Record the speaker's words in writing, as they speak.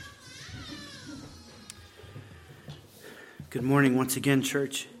Good morning once again,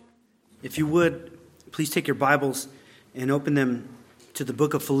 church. If you would, please take your Bibles and open them to the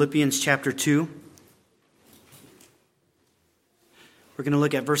book of Philippians chapter 2. We're going to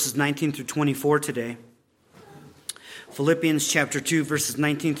look at verses 19 through 24 today. Philippians chapter 2, verses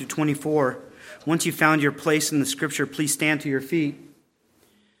 19 through 24. Once you found your place in the scripture, please stand to your feet.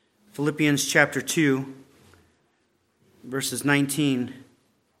 Philippians chapter 2, verses 19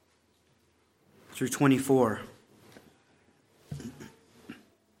 through 24.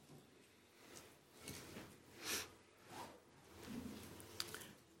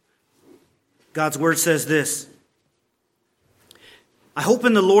 God's word says this: I hope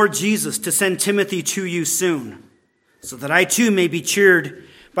in the Lord Jesus to send Timothy to you soon, so that I too may be cheered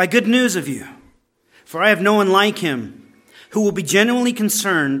by good news of you. For I have no one like him who will be genuinely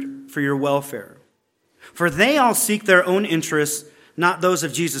concerned for your welfare. For they all seek their own interests, not those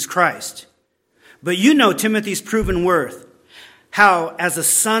of Jesus Christ. But you know Timothy's proven worth, how as a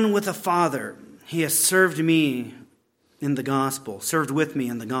son with a father he has served with me in the gospel.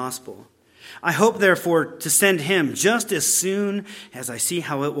 I hope, therefore, to send him just as soon as I see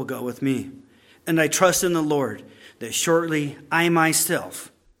how it will go with me. And I trust in the Lord that shortly I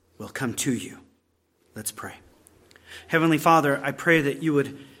myself will come to you. Let's pray. Heavenly Father, I pray that you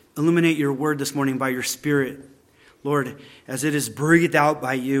would illuminate your word this morning by your Spirit. Lord, as it is breathed out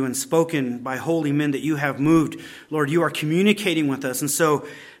by you and spoken by holy men that you have moved, Lord, you are communicating with us. And so,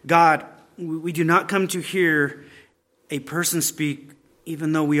 God, we do not come to hear a person speak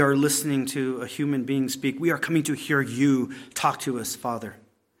even though we are listening to a human being speak. We are coming to hear you talk to us, Father.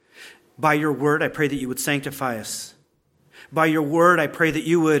 By your word, I pray that you would sanctify us. By your word, I pray that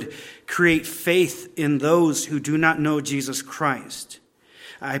you would create faith in those who do not know Jesus Christ.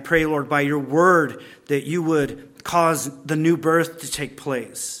 I pray, Lord, by your word, that you would cause the new birth to take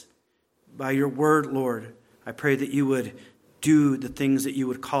place. By your word, Lord, I pray that you would do the things that you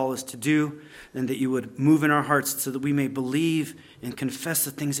would call us to do, and that you would move in our hearts so that we may believe and confess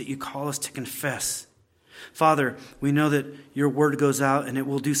the things that you call us to confess. Father, we know that your word goes out and it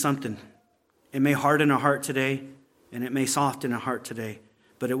will do something. It may harden a heart today, and it may soften a heart today,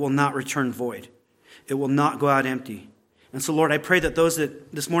 but it will not return void. It will not go out empty. And so, Lord, I pray that those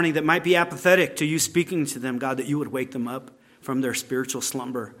that this morning that might be apathetic to you speaking to them, God, that you would wake them up from their spiritual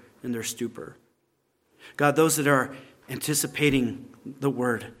slumber and their stupor. God, those that are anticipating the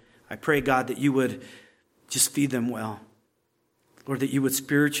word, I pray, God, that you would just feed them well. Lord, that you would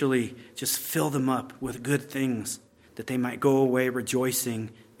spiritually just fill them up with good things, that they might go away rejoicing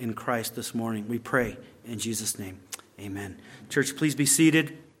in Christ this morning. We pray in Jesus' name. Amen. Church, please be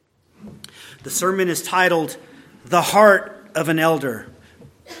seated. The sermon is titled, The Heart of an Elder.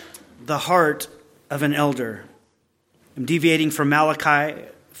 The Heart of an Elder. I'm deviating from Malachi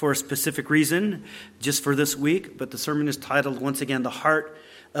for a specific reason, just for this week, but the sermon is titled, once again, The Heart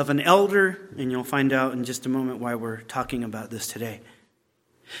of an Elder, and you'll find out in just a moment why we're talking about this today.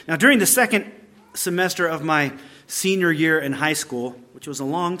 Now, during the second semester of my senior year in high school, which was a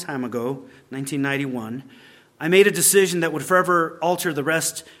long time ago, 1991, I made a decision that would forever alter the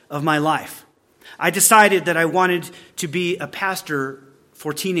rest of my life. I decided that I wanted to be a pastor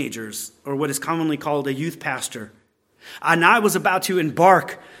for teenagers, or what is commonly called a youth pastor. And I was about to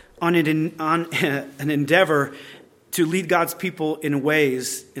embark on an endeavor to lead God's people in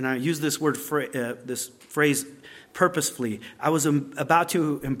ways, and I use this phrase purposefully. I was about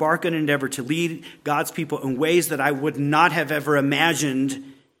to embark on an endeavor to lead God's people in ways that I would not have ever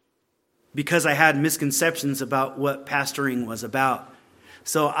imagined, because I had misconceptions about what pastoring was about.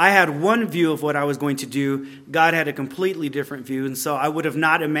 So I had one view of what I was going to do. God had a completely different view, and so I would have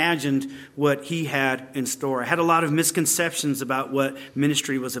not imagined what he had in store. I had a lot of misconceptions about what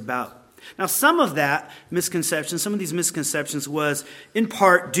ministry was about. Now, some of these misconceptions was in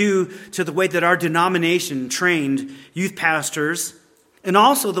part due to the way that our denomination trained youth pastors, and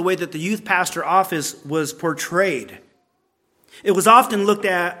also the way that the youth pastor office was portrayed. It was often looked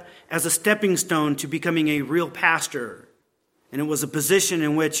at as a stepping stone to becoming a real pastor. And it was a position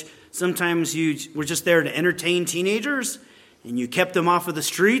in which sometimes you were just there to entertain teenagers, and you kept them off of the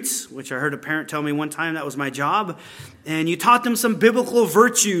streets, which I heard a parent tell me one time that was my job. And you taught them some biblical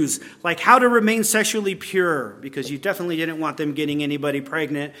virtues, like how to remain sexually pure, because you definitely didn't want them getting anybody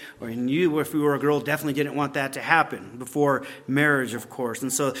pregnant, or you, if you were a girl, definitely didn't want that to happen before marriage, of course.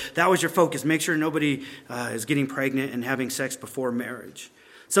 And so that was your focus. Make sure nobody is getting pregnant and having sex before marriage.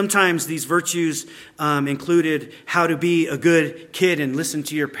 Sometimes these virtues included how to be a good kid and listen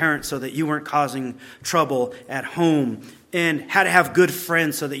to your parents so that you weren't causing trouble at home, and how to have good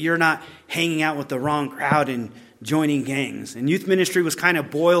friends so that you're not hanging out with the wrong crowd and joining gangs. And youth ministry was kind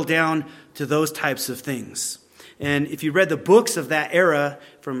of boiled down to those types of things. And if you read the books of that era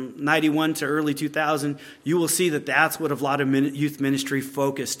from 91 to early 2000, you will see that that's what a lot of youth ministry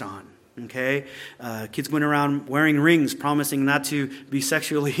focused on. Okay, kids went around wearing rings, promising not to be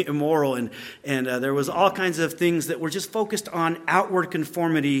sexually immoral, and there was all kinds of things that were just focused on outward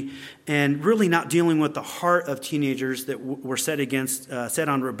conformity and really not dealing with the heart of teenagers that were set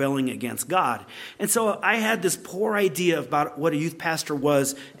on rebelling against God. And so I had this poor idea about what a youth pastor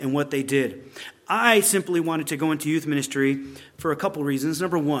was and what they did. I simply wanted to go into youth ministry for a couple reasons.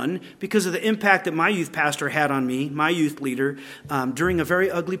 Number one, because of the impact that my youth pastor had on me, my youth leader, during a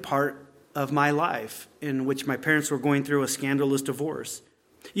very ugly part of my life in which my parents were going through a scandalous divorce.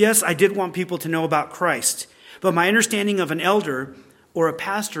 Yes, I did want people to know about Christ, but my understanding of an elder or a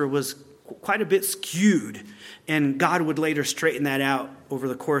pastor was quite a bit skewed, and God would later straighten that out over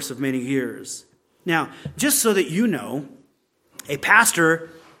the course of many years. Now, just so that you know, a pastor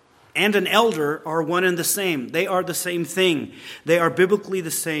and an elder are one and the same. They are the same thing. They are biblically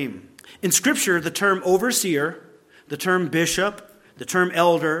the same. In Scripture, the term overseer, the term bishop, the term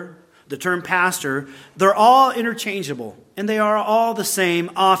elder, the term pastor, they're all interchangeable, and they are all the same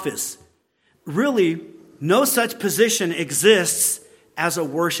office. Really, no such position exists as a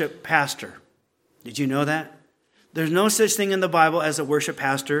worship pastor. Did you know that? There's no such thing in the Bible as a worship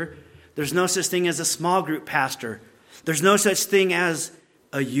pastor. There's no such thing as a small group pastor. There's no such thing as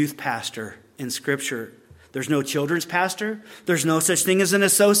a youth pastor in Scripture. There's no children's pastor. There's no such thing as an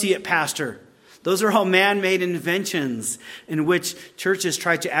associate pastor. Those are all man-made inventions in which churches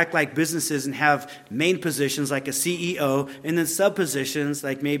try to act like businesses and have main positions like a CEO and then sub-positions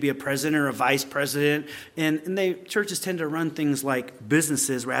like maybe a president or a vice president. And churches tend to run things like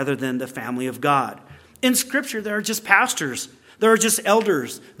businesses rather than the family of God. In Scripture, there are just pastors. There are just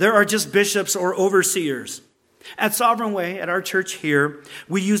elders. There are just bishops or overseers. At Sovereign Way, at our church here,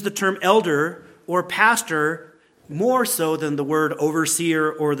 we use the term elder or pastor more so than the word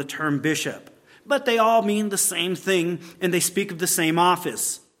overseer or the term bishop. But they all mean the same thing, and they speak of the same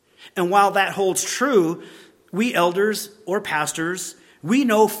office. And while that holds true, we elders or pastors, we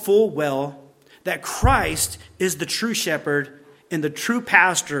know full well that Christ is the true shepherd and the true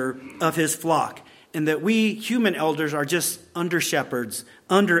pastor of his flock, and that we human elders are just under shepherds,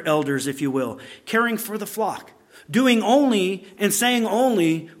 under elders, if you will, caring for the flock, doing only and saying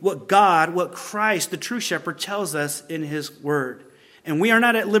only what God, what Christ, the true shepherd, tells us in his word. And we are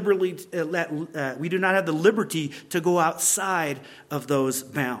not we do not have the liberty to go outside of those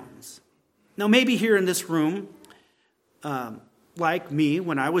bounds. Now, maybe here in this room, like me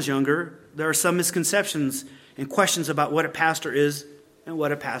when I was younger, there are some misconceptions and questions about what a pastor is and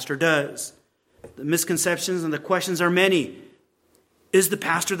what a pastor does. The misconceptions and the questions are many. Is the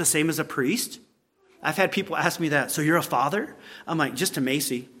pastor the same as a priest? I've had people ask me that. So you're a father? I'm like, just a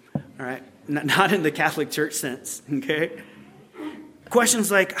Macy, all right? Not in the Catholic Church sense, okay?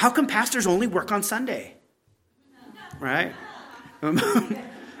 Questions like, how come pastors only work on Sunday? Right?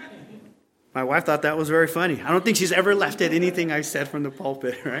 My wife thought that was very funny. I don't think she's ever laughed at anything I said from the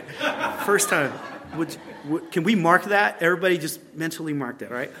pulpit, right? First time. Can we mark that? Everybody just mentally mark that,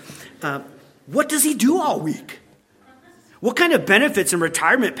 right? What does he do all week? What kind of benefits and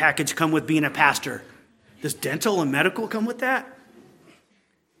retirement package come with being a pastor? Does dental and medical come with that?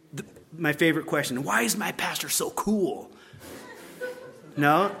 My favorite question, why is my pastor so cool?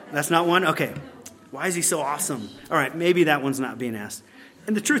 No, that's not one? Okay. Why is he so awesome? All right, maybe that one's not being asked.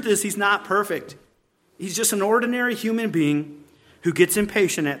 And the truth is, he's not perfect. He's just an ordinary human being who gets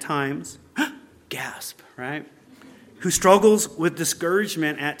impatient at times. Gasp, right? Who struggles with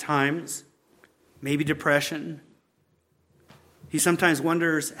discouragement at times, maybe depression. He sometimes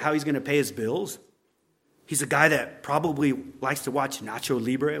wonders how he's going to pay his bills. He's a guy that probably likes to watch Nacho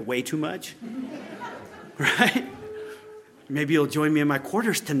Libre way too much, right? Maybe he'll join me in my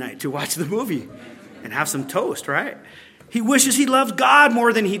quarters tonight to watch the movie and have some toast, right? He wishes he loved God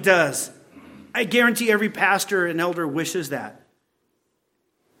more than he does. I guarantee every pastor and elder wishes that.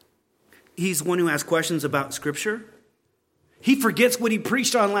 He's one who has questions about Scripture. He forgets what he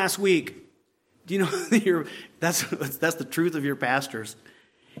preached on last week. Do you know that's the truth of your pastors?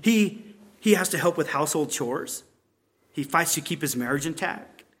 He has to help with household chores. He fights to keep his marriage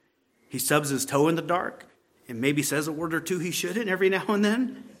intact. He stubs his toe in the dark and maybe says a word or two he shouldn't every now and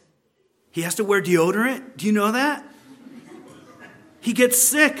then. He has to wear deodorant. Do you know that? He gets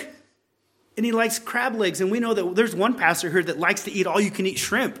sick and he likes crab legs. And we know that there's one pastor here that likes to eat all-you-can-eat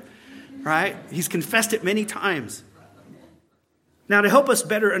shrimp, right? He's confessed it many times. Now, to help us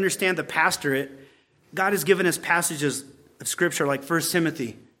better understand the pastorate, God has given us passages of Scripture like 1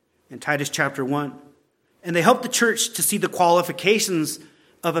 Timothy and Titus chapter 1. And they help the church to see the qualifications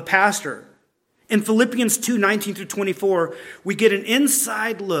of a pastor. In Philippians 2:19 through 24, we get an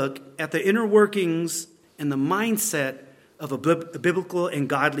inside look at the inner workings and the mindset of a biblical and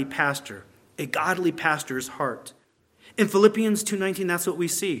godly pastor, a godly pastor's heart. In Philippians 2:19, that's what we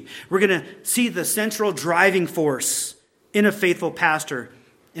see. We're going to see the central driving force in a faithful pastor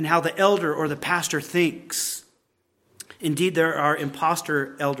and how the elder or the pastor thinks. Indeed, there are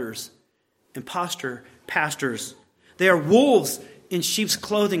imposter elders, imposter pastors. They are wolves in sheep's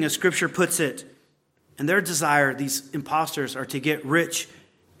clothing, as Scripture puts it. And their desire, these imposters, are to get rich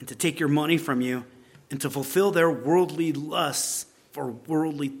and to take your money from you and to fulfill their worldly lusts for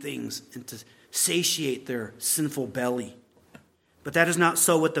worldly things and to satiate their sinful belly. But that is not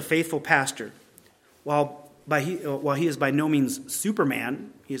so with the faithful pastor. While he is by no means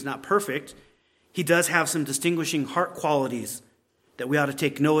Superman, he is not perfect, he does have some distinguishing heart qualities that we ought to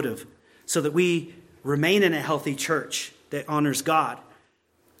take note of so that we remain in a healthy church that honors God.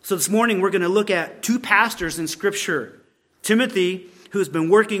 So this morning we're going to look at two pastors in Scripture. Timothy, who has been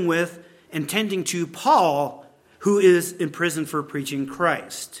working with and tending to Paul, who is in prison for preaching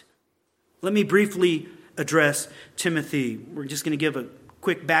Christ. Let me briefly address Timothy. We're just going to give a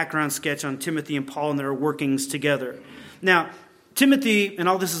quick background sketch on Timothy and Paul and their workings together. Now, Timothy, and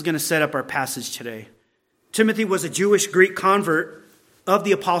all this is going to set up our passage today. Timothy was a Jewish Greek convert of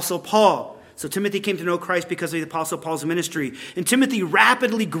the Apostle Paul. So Timothy came to know Christ because of the Apostle Paul's ministry. And Timothy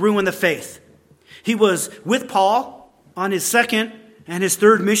rapidly grew in the faith. He was with Paul on his second and his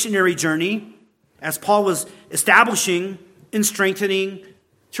third missionary journey as Paul was establishing and strengthening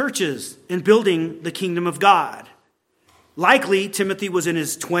churches and building the kingdom of God. Likely, Timothy was in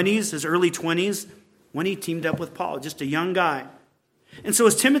his 20s, his early 20s, when he teamed up with Paul, just a young guy. And so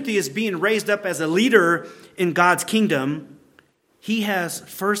as Timothy is being raised up as a leader in God's kingdom, he has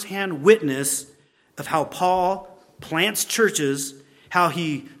firsthand witness of how Paul plants churches, how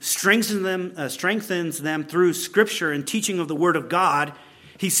he strengthens them through Scripture and teaching of the Word of God.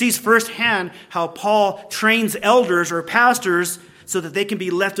 He sees firsthand how Paul trains elders or pastors so that they can be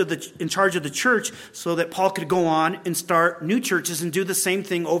left in charge of the church so that Paul could go on and start new churches and do the same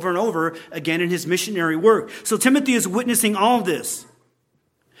thing over and over again in his missionary work. So Timothy is witnessing all of this.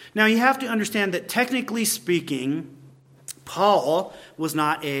 Now you have to understand that technically speaking, Paul was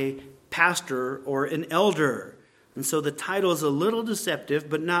not a pastor or an elder. And so the title is a little deceptive,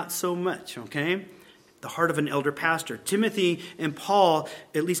 but not so much, okay? The heart of an elder pastor. Timothy and Paul,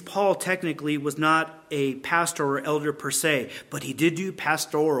 at least Paul technically, was not a pastor or elder per se, but he did do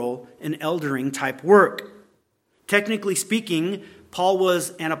pastoral and eldering type work. Technically speaking, Paul was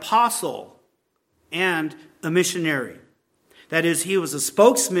an apostle and a missionary. That is, he was a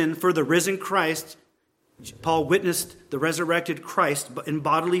spokesman for the risen Christ. Paul witnessed the resurrected Christ in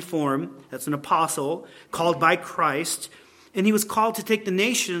bodily form. That's an apostle called by Christ. And he was called to take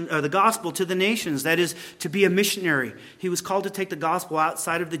the gospel to the nations. That is, to be a missionary. He was called to take the gospel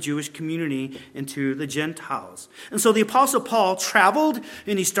outside of the Jewish community and to the Gentiles. And so the Apostle Paul traveled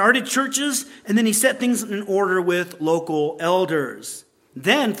and he started churches and then he set things in order with local elders.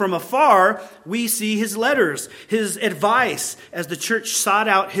 Then from afar, we see his letters, his advice as the church sought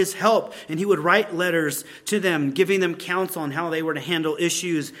out his help. And he would write letters to them, giving them counsel on how they were to handle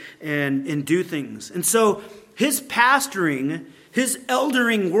issues and do things. And so his pastoring, his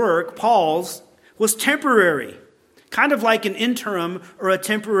eldering work, Paul's, was temporary. Kind of like an interim or a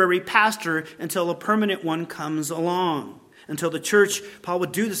temporary pastor until a permanent one comes along. Until the church, Paul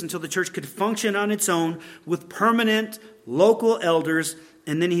would do this until the church could function on its own with permanent local elders,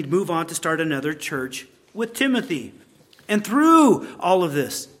 and then he'd move on to start another church with Timothy. And through all of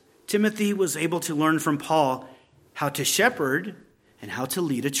this, Timothy was able to learn from Paul how to shepherd and how to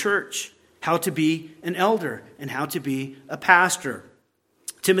lead a church, how to be an elder, and how to be a pastor.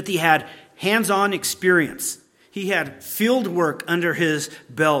 Timothy had hands-on experience. He had field work under his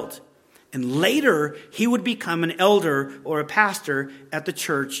belt. And later, he would become an elder or a pastor at the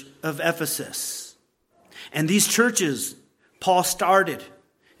church of Ephesus. And these churches Paul started,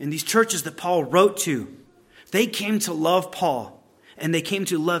 and these churches that Paul wrote to, they came to love Paul, and they came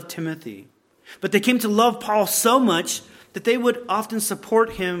to love Timothy. But they came to love Paul so much that they would often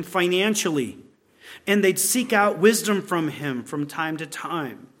support him financially, and they'd seek out wisdom from him from time to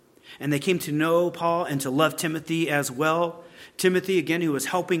time. And they came to know Paul and to love Timothy as well. Timothy, again, who was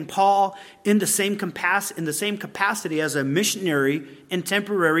helping Paul in the same capacity as a missionary and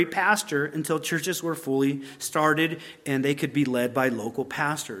temporary pastor until churches were fully started and they could be led by local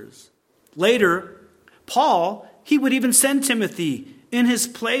pastors. Later, Paul, he would even send Timothy in his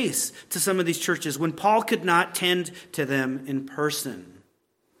place to some of these churches when Paul could not tend to them in person.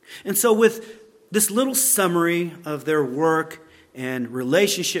 And so with this little summary of their work and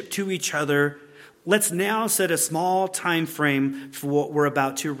relationship to each other, let's now set a small time frame for what we're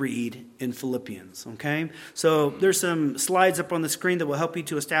about to read in Philippians, okay? So there's some slides up on the screen that will help you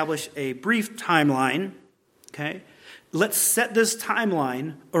to establish a brief timeline, okay? Let's set this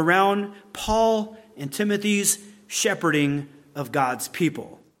timeline around Paul and Timothy's shepherding of God's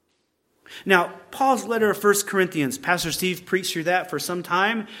people. Now, Paul's letter of 1 Corinthians, Pastor Steve preached through that for some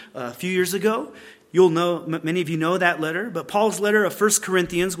time a few years ago. You'll know, many of you know that letter, but Paul's letter of 1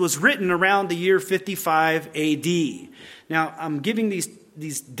 Corinthians was written around the year 55 AD. Now, I'm giving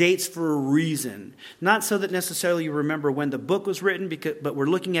these dates for a reason, not so that necessarily you remember when the book was written, but we're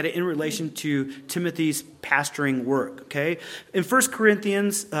looking at it in relation to Timothy's pastoring work, okay? In 1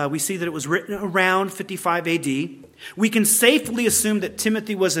 Corinthians, we see that it was written around 55 AD. We can safely assume that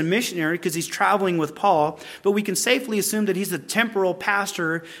Timothy was a missionary because he's traveling with Paul, but we can safely assume that he's a temporary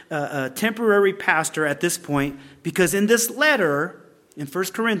pastor at this point, because in this letter, in 1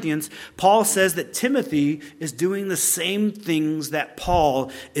 Corinthians, Paul says that Timothy is doing the same things that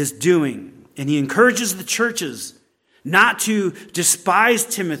Paul is doing. And he encourages the churches not to despise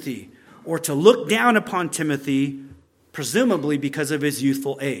Timothy or to look down upon Timothy, presumably because of his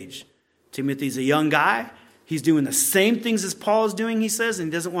youthful age. Timothy's a young guy. He's doing the same things as Paul is doing, he says, and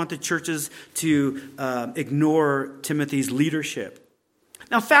he doesn't want the churches to ignore Timothy's leadership.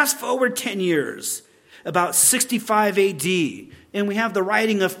 Now, fast forward 10 years, about 65 AD, and we have the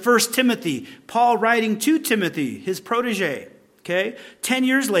writing of 1 Timothy, Paul writing to Timothy, his protege. Okay? 10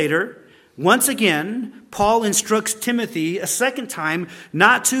 years later, once again, Paul instructs Timothy a second time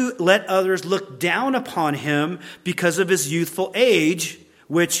not to let others look down upon him because of his youthful age,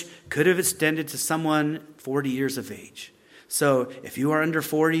 which could have extended to someone 40 years of age. So if you are under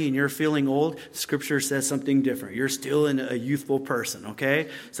 40 and you're feeling old, Scripture says something different. You're still a youthful person, okay?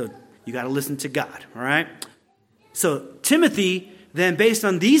 So you got to listen to God, all right? So Timothy, then based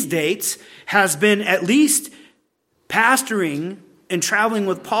on these dates, has been at least pastoring and traveling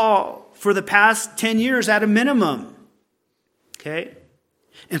with Paul for the past 10 years at a minimum, okay?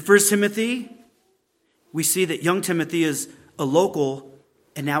 In 1 Timothy, we see that young Timothy is a local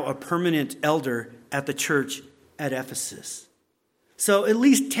and now a permanent elder at the church at Ephesus. So at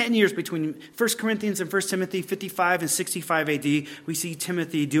least 10 years between 1 Corinthians and 1 Timothy, 55 and 65 AD, we see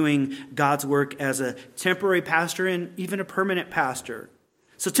Timothy doing God's work as a temporary pastor and even a permanent pastor.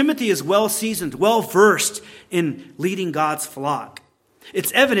 So Timothy is well-seasoned, well-versed in leading God's flock.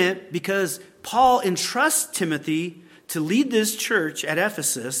 It's evident because Paul entrusts Timothy to lead this church at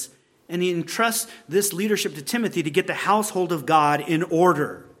Ephesus, and he entrusts this leadership to Timothy to get the household of God in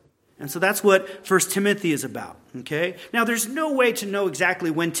order. And so that's what 1 Timothy is about, okay? Now, there's no way to know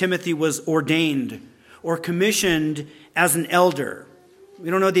exactly when Timothy was ordained or commissioned as an elder. We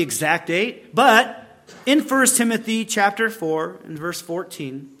don't know the exact date, but in 1 Timothy chapter 4 and verse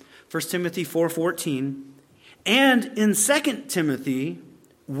 14, 1 Timothy 4:14, and in 2 Timothy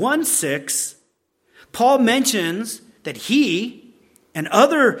 1:6, Paul mentions that he and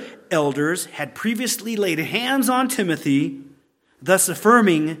other elders had previously laid hands on Timothy, thus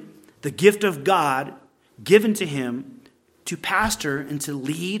affirming the gift of God given to him to pastor and to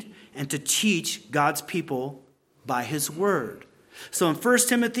lead and to teach God's people by his word. So in 1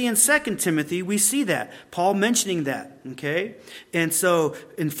 Timothy and 2 Timothy, we see that. Paul mentioning that, okay? And so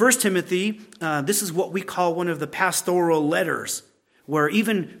in 1 Timothy, this is what we call one of the pastoral letters, where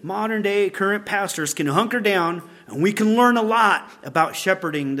even modern day current pastors can hunker down and we can learn a lot about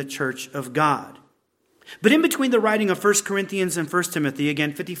shepherding the church of God. But in between the writing of 1 Corinthians and 1 Timothy,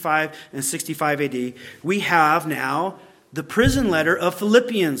 again 55 and 65 AD, we have now the prison letter of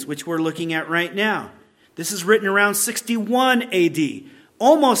Philippians, which we're looking at right now. This is written around 61 AD,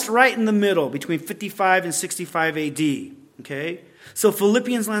 almost right in the middle between 55 and 65 AD. Okay? So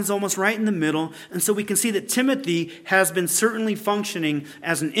Philippians lands almost right in the middle, and so we can see that Timothy has been certainly functioning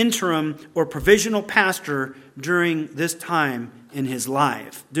as an interim or provisional pastor during this time in his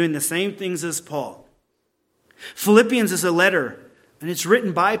life, doing the same things as Paul. Philippians is a letter, and it's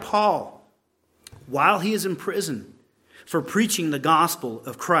written by Paul while he is in prison for preaching the gospel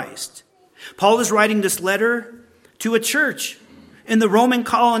of Christ. Paul is writing this letter to a church in the Roman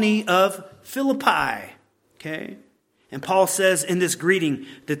colony of Philippi. Okay? And Paul says in this greeting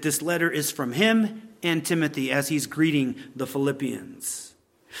that this letter is from him and Timothy as he's greeting the Philippians.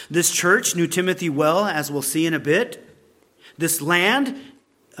 This church knew Timothy well, as we'll see in a bit. This land,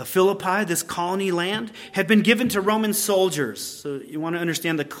 Philippi, this colony land, had been given to Roman soldiers. So you want to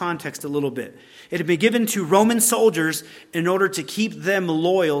understand the context a little bit. It had been given to Roman soldiers in order to keep them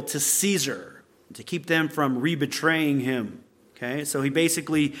loyal to Caesar, to keep them from re-betraying him. Okay, so he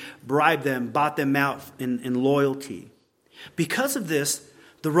basically bribed them, bought them out in loyalty. Because of this,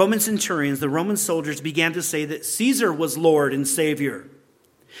 the Roman centurions, the Roman soldiers began to say that Caesar was Lord and Savior.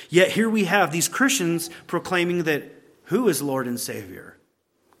 Yet here we have these Christians proclaiming that who is Lord and Savior?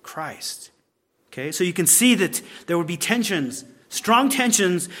 Christ. Okay, so you can see that there would be tensions, strong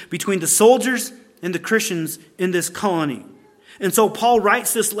tensions between the soldiers and the Christians in this colony. And so Paul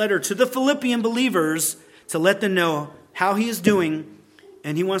writes this letter to the Philippian believers to let them know how he is doing,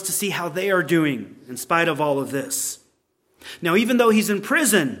 and he wants to see how they are doing in spite of all of this. Now, even though he's in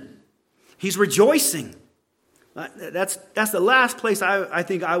prison, he's rejoicing. That's the last place I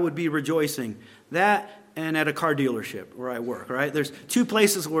think I would be rejoicing. That and at a car dealership where I work, right? There's two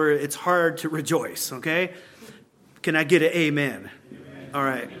places where it's hard to rejoice, okay? Can I get an amen? All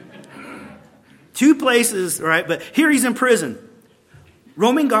right. Two places, right? But here he's in prison.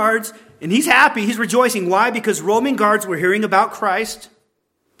 Roman guards, and he's happy, he's rejoicing. Why? Because Roman guards were hearing about Christ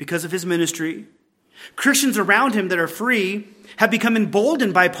because of his ministry. Christians around him that are free have become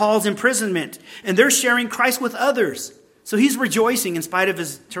emboldened by Paul's imprisonment, and they're sharing Christ with others. So he's rejoicing in spite of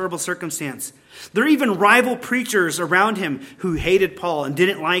his terrible circumstance. There are even rival preachers around him who hated Paul and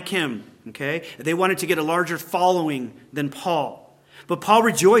didn't like him. Okay? They wanted to get a larger following than Paul. But Paul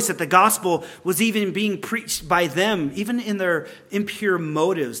rejoiced that the gospel was even being preached by them, even in their impure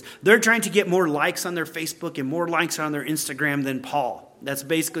motives. They're trying to get more likes on their Facebook and more likes on their Instagram than Paul. That's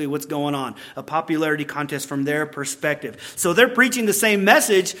basically what's going on. A popularity contest from their perspective. So they're preaching the same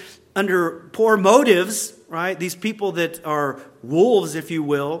message under poor motives, right? These people that are wolves, if you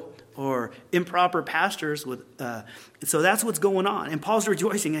will, or improper pastors. So that's what's going on. And Paul's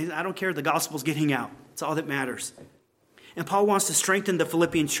rejoicing. I don't care. The gospel's getting out. It's all that matters. And Paul wants to strengthen the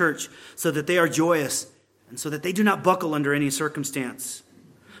Philippian church so that they are joyous and so that they do not buckle under any circumstance.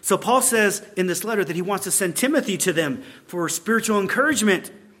 So Paul says in this letter that he wants to send Timothy to them for spiritual encouragement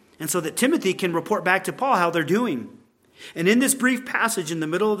and so that Timothy can report back to Paul how they're doing. And in this brief passage in the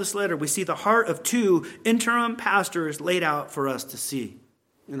middle of this letter, we see the heart of two interim pastors laid out for us to see.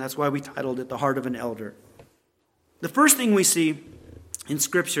 And that's why we titled it The Heart of an Elder. The first thing we see in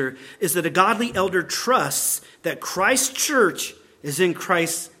Scripture is that a godly elder trusts that Christ's church is in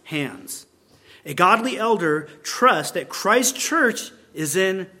Christ's hands. A godly elder trusts that Christ's church is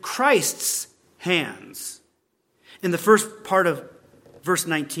in Christ's hands. In the first part of verse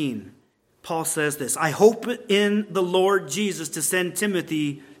 19, Paul says this, I hope in the Lord Jesus to send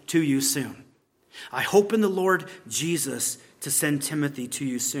Timothy to you soon. I hope in the Lord Jesus to send Timothy to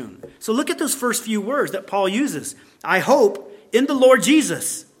you soon. So look at those first few words that Paul uses. I hope in the Lord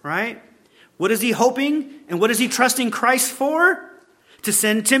Jesus, right? What is he hoping and what is he trusting Christ for? To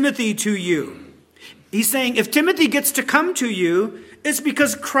send Timothy to you. He's saying if Timothy gets to come to you, it's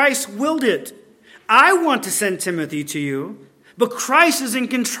because Christ willed it. I want to send Timothy to you, but Christ is in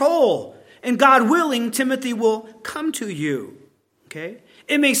control. And God willing, Timothy will come to you. Okay?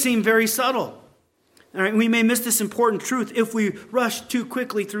 It may seem very subtle. All right, we may miss this important truth if we rush too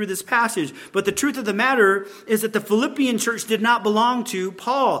quickly through this passage. But the truth of the matter is that the Philippian church did not belong to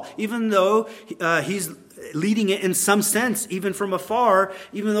Paul, even though he's leading it in some sense, even from afar.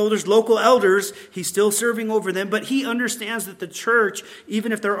 Even though there's local elders, he's still serving over them. But he understands that the church,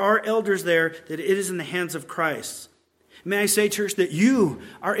 even if there are elders there, that it is in the hands of Christ. May I say, church, that you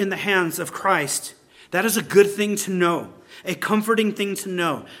are in the hands of Christ. That is a good thing to know, a comforting thing to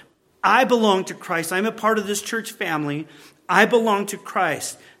know. I belong to Christ. I'm a part of this church family. I belong to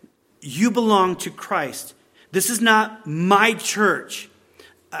Christ. You belong to Christ. This is not my church.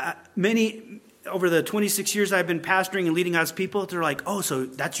 Over the 26 years I've been pastoring and leading God's people, they're like, oh, so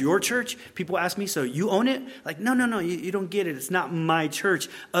that's your church? People ask me, so you own it? Like, no, you don't get it. It's not my church,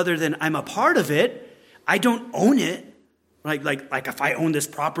 other than I'm a part of it. I don't own it. Like if I own this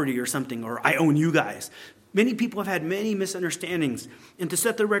property or something, or I own you guys. Many people have had many misunderstandings. And to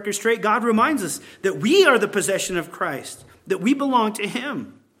set the record straight, God reminds us that we are the possession of Christ, that we belong to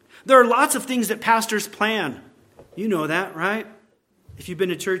him. There are lots of things that pastors plan. You know that, right? If you've been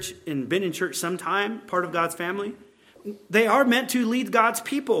to church and been in church sometime, part of God's family, they are meant to lead God's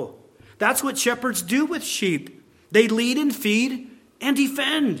people. That's what shepherds do with sheep. They lead and feed and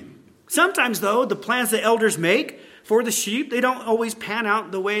defend. Sometimes, though, the plans that elders make for the sheep, they don't always pan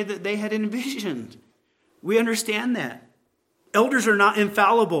out the way that they had envisioned. We understand that. Elders are not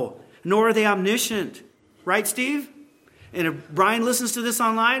infallible, nor are they omniscient. Right, Steve? And if Brian listens to this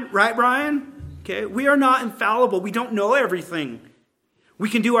online, right, Brian? Okay, we are not infallible. We don't know everything. We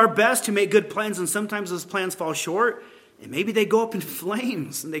can do our best to make good plans, and sometimes those plans fall short, and maybe they go up in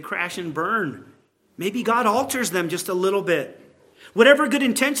flames, and they crash and burn. Maybe God alters them just a little bit. Whatever good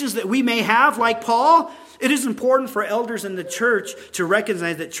intentions that we may have, like Paul, it is important for elders in the church to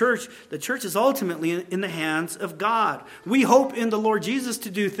recognize that the church is ultimately in the hands of God. We hope in the Lord Jesus to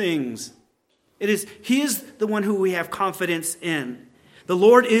do things. He is the one who we have confidence in. The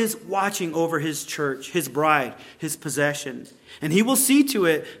Lord is watching over his church, his bride, his possession. And he will see to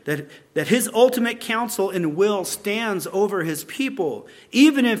it that his ultimate counsel and will stands over his people,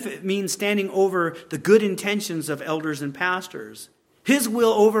 even if it means standing over the good intentions of elders and pastors. His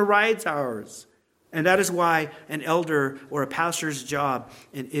will overrides ours. And that is why an elder or a pastor's job,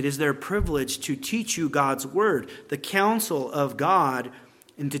 and it is their privilege to teach you God's word, the counsel of God,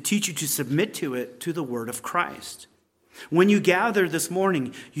 and to teach you to submit to it, to the word of Christ. When you gather this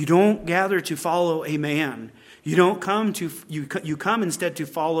morning, you don't gather to follow a man. You come instead to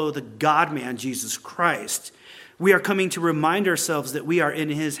follow the God-man, Jesus Christ. We are coming to remind ourselves that we are in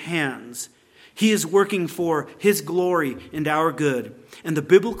his hands. He is working for his glory and our good. And the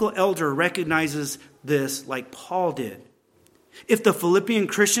biblical elder recognizes this like Paul did. If the Philippian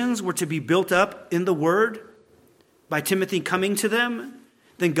Christians were to be built up in the word by Timothy coming to them,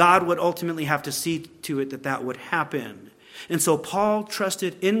 then God would ultimately have to see to it that would happen. And so Paul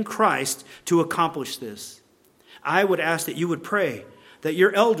trusted in Christ to accomplish this. I would ask that you would pray that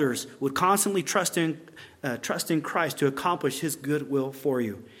your elders would constantly trust in Christ to accomplish his good will for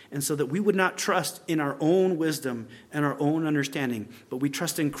you. And so that we would not trust in our own wisdom and our own understanding, but we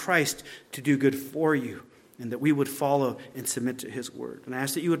trust in Christ to do good for you, and that we would follow and submit to his word. And I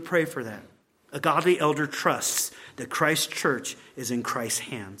ask that you would pray for that. A godly elder trusts that Christ's church is in Christ's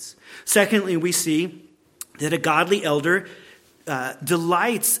hands. Secondly, we see that a godly elder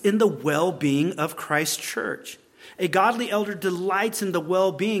delights in the well-being of Christ's church. A godly elder delights in the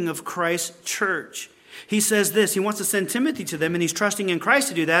well-being of Christ's church. He says this, he wants to send Timothy to them, and he's trusting in Christ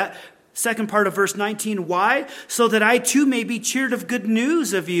to do that. Second part of verse 19, why? So that I too may be cheered of good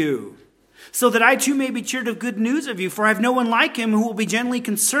news of you. So that I too may be cheered of good news of you, for I have no one like him who will be genuinely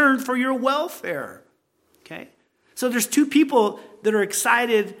concerned for your welfare. Okay? So there's two people that are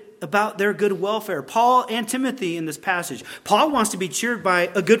excited about their good welfare, Paul and Timothy in this passage. Paul wants to be cheered by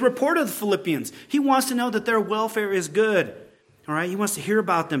a good report of the Philippians. He wants to know that their welfare is good. All right? He wants to hear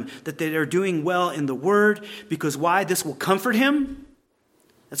about them, that they are doing well in the word, because why? This will comfort him.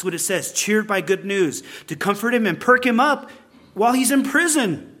 That's what it says, cheered by good news, to comfort him and perk him up while he's in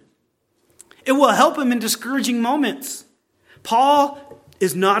prison. It will help him in discouraging moments. Paul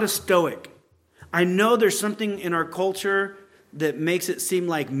is not a stoic. I know there's something in our culture that makes it seem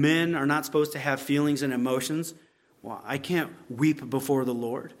like men are not supposed to have feelings and emotions. Well, I can't weep before the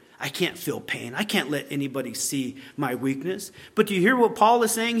Lord. I can't feel pain. I can't let anybody see my weakness. But do you hear what Paul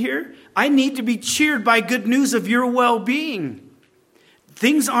is saying here? I need to be cheered by good news of your well-being.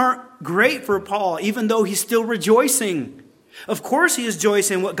 Things aren't great for Paul, even though he's still rejoicing. Of course he is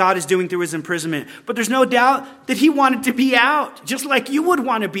rejoicing in what God is doing through his imprisonment. But there's no doubt that he wanted to be out, just like you would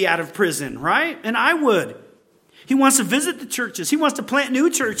want to be out of prison, right? And I would. He wants to visit the churches. He wants to plant new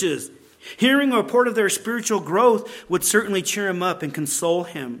churches. Hearing a report of their spiritual growth would certainly cheer him up and console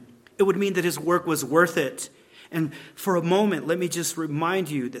him. It would mean that his work was worth it. And for a moment, let me just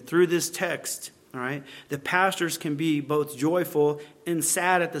remind you that through this text, all right, the pastors can be both joyful and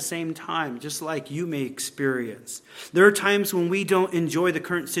sad at the same time, just like you may experience. There are times when we don't enjoy the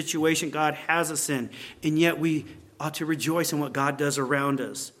current situation God has us in, and yet we ought to rejoice in what God does around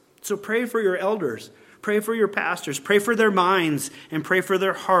us. So pray for your elders, pray for your pastors, pray for their minds, and pray for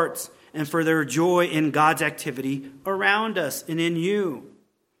their hearts, and for their joy in God's activity around us and in you.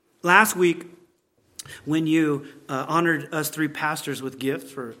 Last week, when you honored us three pastors with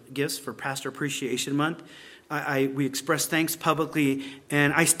gifts for Pastor Appreciation Month, we expressed thanks publicly,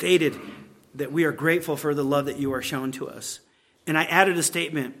 and I stated that we are grateful for the love that you are shown to us. And I added a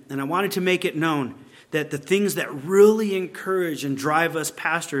statement, and I wanted to make it known that the things that really encourage and drive us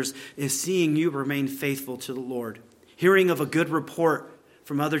pastors is seeing you remain faithful to the Lord. Hearing of a good report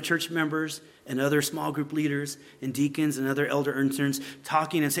from other church members and other small group leaders and deacons and other elder interns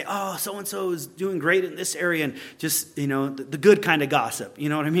talking and say, oh, so-and-so is doing great in this area, and just, the good kind of gossip, you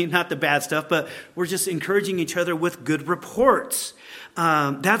know what I mean? Not the bad stuff, but we're just encouraging each other with good reports.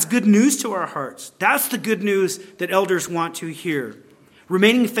 That's good news to our hearts. That's the good news that elders want to hear.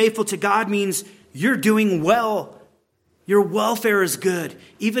 Remaining faithful to God means you're doing well. Your welfare is good.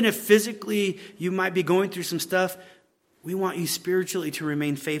 Even if physically you might be going through some stuff, we want you spiritually to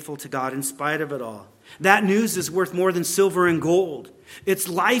remain faithful to God in spite of it all. That news is worth more than silver and gold. It's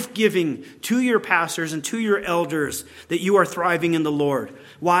life-giving to your pastors and to your elders that you are thriving in the Lord.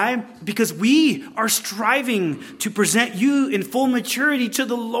 Why? Because we are striving to present you in full maturity to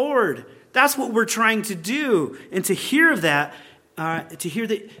the Lord. That's what we're trying to do. And to hear of that to hear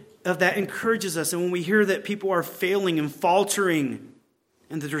that encourages us. And when we hear that people are failing and faltering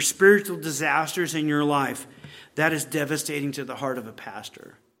and that there are spiritual disasters in your life, that is devastating to the heart of a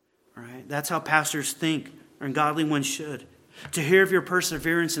pastor. All right? That's how pastors think, and godly ones should. To hear of your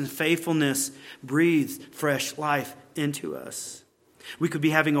perseverance and faithfulness breathes fresh life into us. We could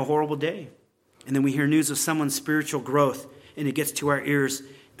be having a horrible day, and then we hear news of someone's spiritual growth, and it gets to our ears,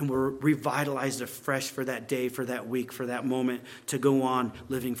 and we're revitalized afresh for that day, for that week, for that moment, to go on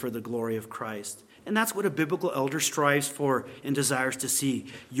living for the glory of Christ. And that's what a biblical elder strives for and desires to see,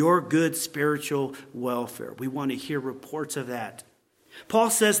 your good spiritual welfare. We want to hear reports of that.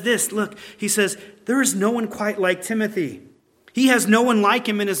 Paul says this, look, he says, there is no one quite like Timothy. He has no one like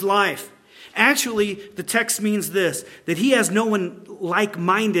him in his life. Actually, the text means this, that he has no one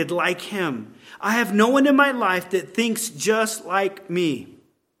like-minded like him. I have no one in my life that thinks just like me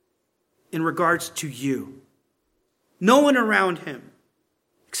in regards to you. No one around him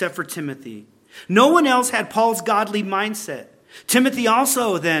except for Timothy. No one else had Paul's godly mindset. Timothy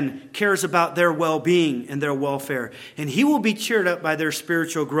also then cares about their well-being and their welfare, and he will be cheered up by their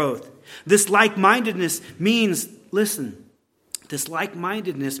spiritual growth. This like-mindedness means, listen, this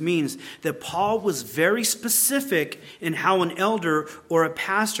like-mindedness means that Paul was very specific in how an elder or a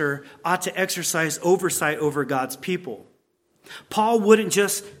pastor ought to exercise oversight over God's people. Paul wouldn't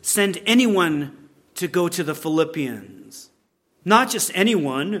just send anyone to go to the Philippians. Not just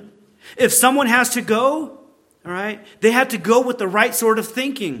anyone. If someone has to go, all right, they have to go with the right sort of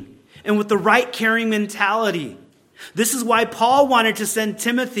thinking and with the right caring mentality. This is why Paul wanted to send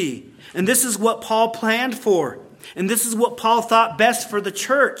Timothy. And this is what Paul planned for. And this is what Paul thought best for the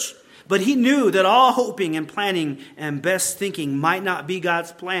church. But he knew that all hoping and planning and best thinking might not be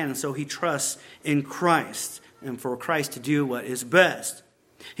God's plan. So he trusts in Christ and for Christ to do what is best.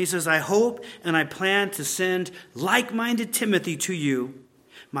 He says, I hope and I plan to send like-minded Timothy to you.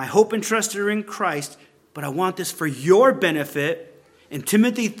 My hope and trust are in Christ, but I want this for your benefit. And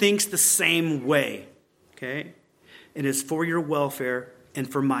Timothy thinks the same way. Okay? It is for your welfare and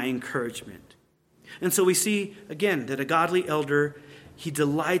for my encouragement. And so we see, again, that a godly elder, he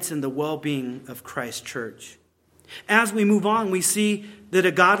delights in the well-being of Christ's church. As we move on, we see that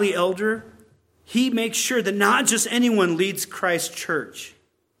a godly elder, he makes sure that not just anyone leads Christ's church.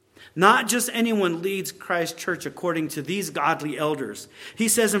 Not just anyone leads Christ's church according to these godly elders. He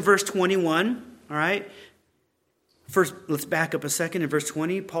says in verse 21, all right, first, let's back up a second. In verse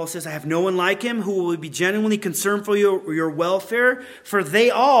 20, Paul says, I have no one like him who will be genuinely concerned for your welfare, for they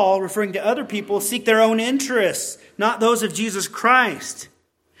all, referring to other people, seek their own interests, not those of Jesus Christ.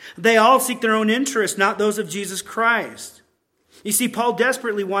 They all seek their own interests, not those of Jesus Christ. You see, Paul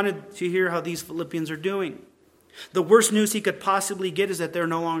desperately wanted to hear how these Philippians are doing. The worst news he could possibly get is that they're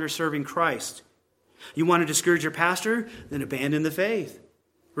no longer serving Christ. You want to discourage your pastor? Then abandon the faith.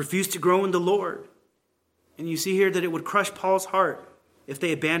 Refuse to grow in the Lord. And you see here that it would crush Paul's heart if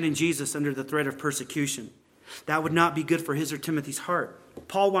they abandoned Jesus under the threat of persecution. That would not be good for his or Timothy's heart.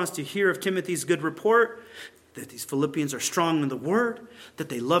 Paul wants to hear of Timothy's good report, that these Philippians are strong in the word, that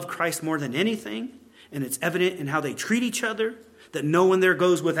they love Christ more than anything, and it's evident in how they treat each other, that no one there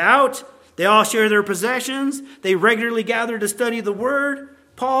goes without. They all share their possessions. They regularly gather to study the word.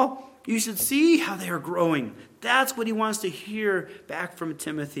 Paul, you should see how they are growing. That's what he wants to hear back from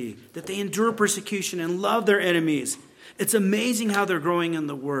Timothy, that they endure persecution and love their enemies. It's amazing how they're growing in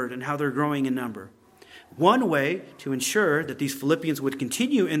the word and how they're growing in number. One way to ensure that these Philippians would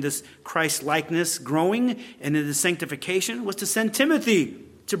continue in this Christ-likeness growing and in this sanctification was to send Timothy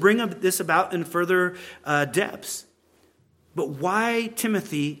to bring this about in further depths. But why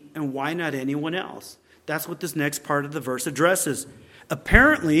Timothy and why not anyone else? That's what this next part of the verse addresses.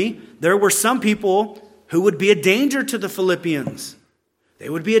 Apparently, there were some people who would be a danger to the Philippians. They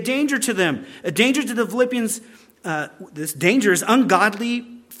would be a danger to them. A danger to the Philippians. This danger is ungodly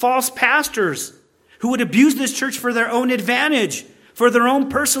false pastors who would abuse this church for their own advantage, for their own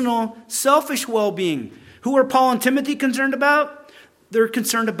personal selfish well-being. Who are Paul and Timothy concerned about? They're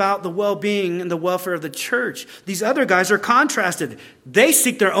concerned about the well-being and the welfare of the church. These other guys are contrasted. They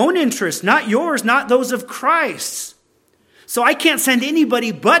seek their own interests, not yours, not those of Christ's. So I can't send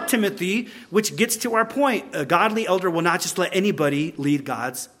anybody but Timothy, which gets to our point. A godly elder will not just let anybody lead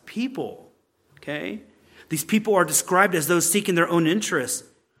God's people. Okay? These people are described as those seeking their own interests.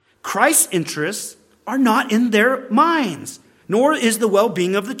 Christ's interests are not in their minds, nor is the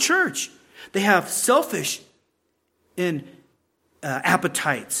well-being of the church. They have selfish and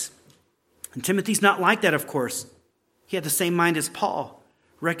appetites. And Timothy's not like that, of course. He had the same mind as Paul,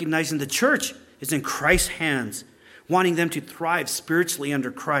 recognizing the church is in Christ's hands, wanting them to thrive spiritually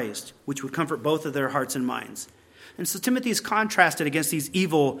under Christ, which would comfort both of their hearts and minds. And so Timothy is contrasted against these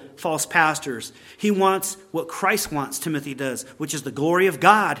evil false pastors. He wants what Christ wants, Timothy does, which is the glory of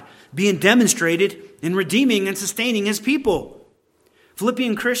God being demonstrated in redeeming and sustaining his people.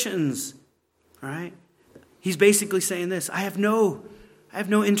 Philippian Christians, all right? He's basically saying this: I have no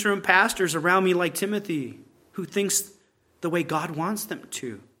interim pastors around me like Timothy who thinks the way God wants them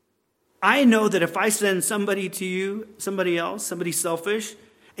to. I know that if I send somebody to you, somebody else, somebody selfish,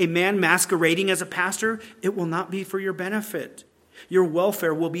 a man masquerading as a pastor, it will not be for your benefit. Your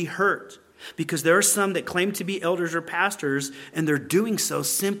welfare will be hurt, because there are some that claim to be elders or pastors, and they're doing so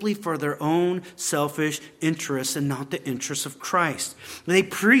simply for their own selfish interests and not the interests of Christ. They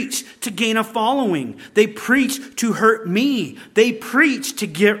preach to gain a following. They preach to hurt me. They preach to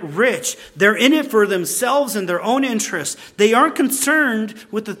get rich. They're in it for themselves and their own interests. They aren't concerned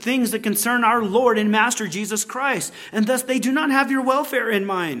with the things that concern our Lord and Master Jesus Christ, and thus they do not have your welfare in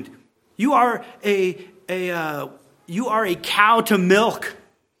mind. You are a cow to milk.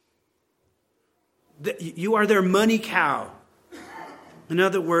 You are their money cow. In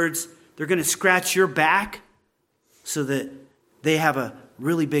other words, they're going to scratch your back so that they have a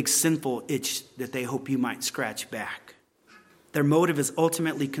really big sinful itch that they hope you might scratch back. Their motive is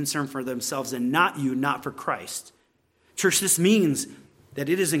ultimately concern for themselves and not you, not for Christ. Church, this means that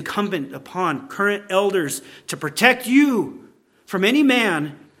it is incumbent upon current elders to protect you from any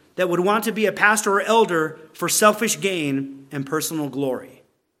man that would want to be a pastor or elder for selfish gain and personal glory.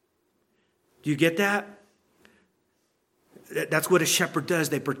 Do you get that? That's what a shepherd does.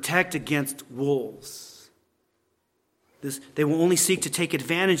 They protect against wolves. They will only seek to take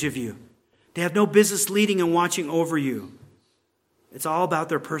advantage of you. They have no business leading and watching over you. It's all about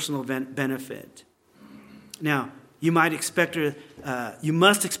their personal benefit. Now, you must expect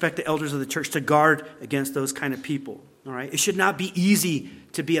the elders of the church to guard against those kind of people. All right? It should not be easy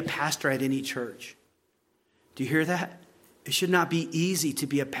to be a pastor at any church. Do you hear that? It should not be easy to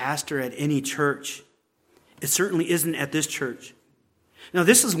be a pastor at any church. It certainly isn't at this church. Now,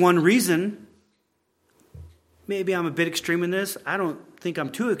 this is one reason, maybe I'm a bit extreme in this. I don't think I'm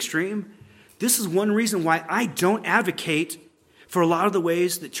too extreme. This is one reason why I don't advocate for a lot of the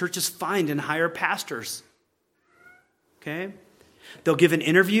ways that churches find and hire pastors. Okay? They'll give an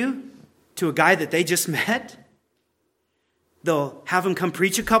interview to a guy that they just met. They'll have him come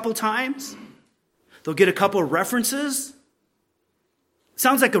preach a couple times. They'll get a couple of references.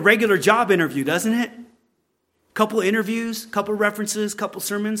 Sounds like a regular job interview, doesn't it? Couple interviews, couple references, couple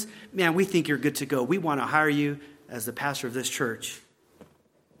sermons. Man, we think you're good to go. We want to hire you as the pastor of this church.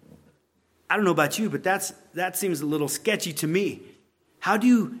 I don't know about you, but that seems a little sketchy to me. How do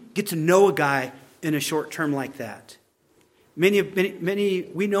you get to know a guy in a short term like that?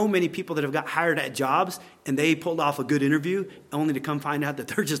 We know many people that have got hired at jobs and they pulled off a good interview only to come find out that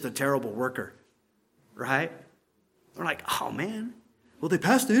they're just a terrible worker, right? They're like, oh man, well, they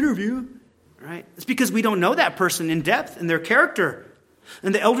passed the interview, right? It's because we don't know that person in depth and their character.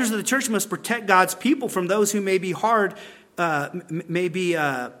 And the elders of the church must protect God's people from those who may be hard,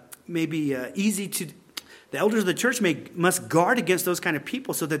 easy to. The elders of the church must guard against those kind of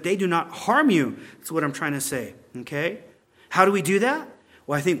people so that they do not harm you. That's what I'm trying to say, okay? How do we do that?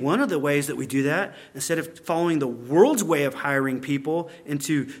 Well, I think one of the ways that we do that, instead of following the world's way of hiring people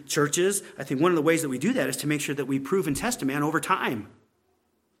into churches, I think one of the ways that we do that is to make sure that we prove and test a man over time.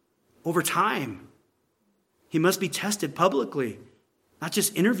 Over time. He must be tested publicly, not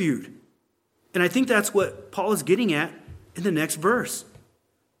just interviewed. And I think that's what Paul is getting at in the next verse.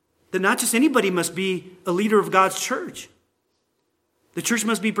 That not just anybody must be a leader of God's church. The church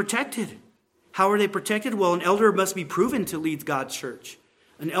must be protected. How are they protected? Well, an elder must be proven to lead God's church.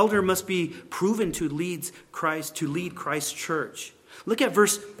 An elder must be proven to lead Christ's church. Look at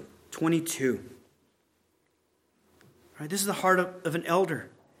verse 22. All right, this is the heart of an elder.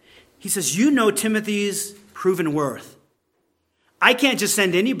 He says, you know Timothy's proven worth. I can't just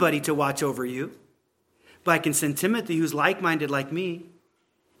send anybody to watch over you, but I can send Timothy who's like-minded like me.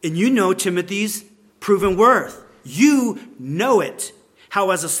 And you know Timothy's proven worth. You know it.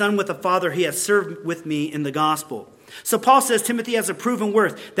 How as a son with a father he has served with me in the gospel. So Paul says Timothy has a proven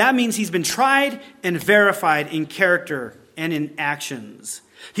worth. That means he's been tried and verified in character and in actions.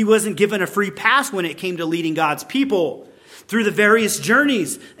 He wasn't given a free pass when it came to leading God's people. Through the various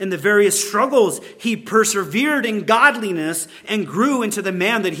journeys and the various struggles, he persevered in godliness and grew into the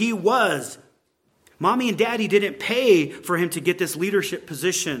man that he was. Mommy and daddy didn't pay for him to get this leadership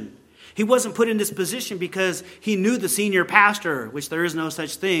position. He wasn't put in this position because he knew the senior pastor, which there is no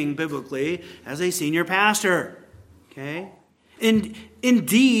such thing biblically as a senior pastor. Okay? And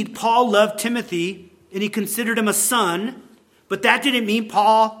indeed, Paul loved Timothy and he considered him a son, but that didn't mean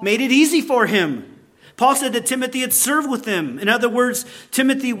Paul made it easy for him. Paul said that Timothy had served with him. In other words,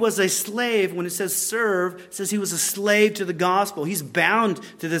 Timothy was a slave. When it says serve, it says he was a slave to the gospel. He's bound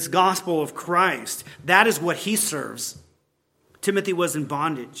to this gospel of Christ. That is what he serves. Timothy was in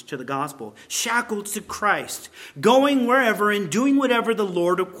bondage to the gospel, shackled to Christ, going wherever and doing whatever the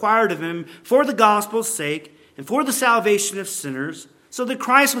Lord required of him for the gospel's sake and for the salvation of sinners, so that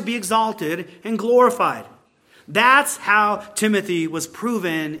Christ would be exalted and glorified. That's how Timothy was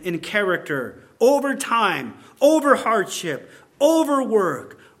proven in character, over time, over hardship, over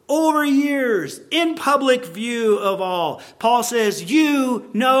work, over years, in public view of all. Paul says, you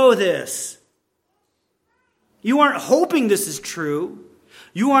know this. You aren't hoping this is true.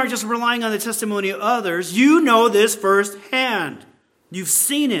 You aren't just relying on the testimony of others. You know this firsthand. You've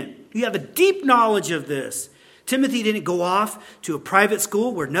seen it. You have a deep knowledge of this. Timothy didn't go off to a private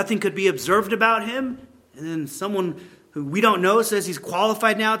school where nothing could be observed about him, and then someone who we don't know says he's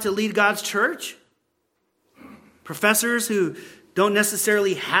qualified now to lead God's church. Professors who don't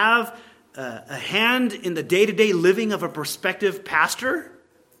necessarily have a hand in the day-to-day living of a prospective pastor.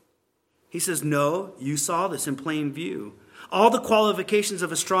 He says, no, you saw this in plain view. All the qualifications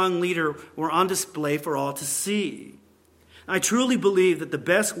of a strong leader were on display for all to see. I truly believe that the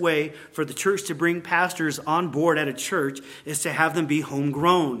best way for the church to bring pastors on board at a church is to have them be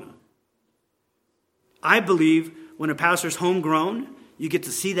homegrown. I believe when a pastor's homegrown, you get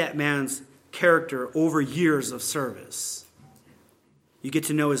to see that man's character over years of service. You get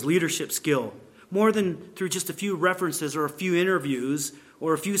to know his leadership skill more than through just a few references or a few interviews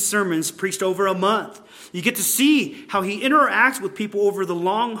or a few sermons preached over a month. You get to see how he interacts with people over the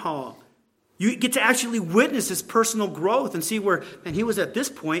long haul. You get to actually witness his personal growth and see where, man, he was at this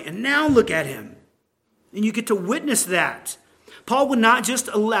point, and now look at him. And you get to witness that. Paul would not just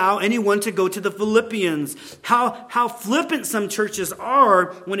allow anyone to go to the Philippians. How flippant some churches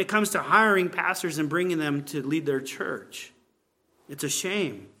are when it comes to hiring pastors and bringing them to lead their church. It's a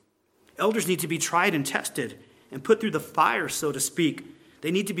shame. Elders need to be tried and tested and put through the fire, so to speak.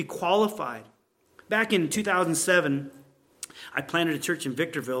 They need to be qualified. Back in 2007, I planted a church in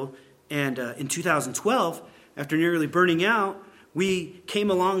Victorville. And in 2012, after nearly burning out, we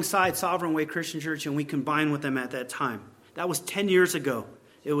came alongside Sovereign Way Christian Church and we combined with them at that time. That was 10 years ago.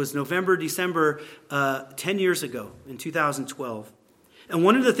 It was November, December, 10 years ago in 2012. And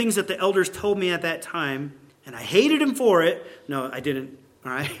one of the things that the elders told me at that time, and I hated him for it. No, I didn't.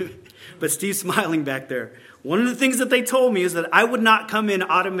 All right. But Steve's smiling back there. One of the things that they told me is that I would not come in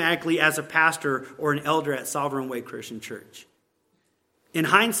automatically as a pastor or an elder at Sovereign Way Christian Church. In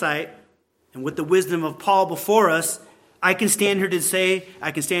hindsight, and with the wisdom of Paul before us, I can stand here today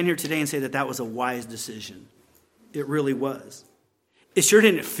and say that that was a wise decision. It really was. It sure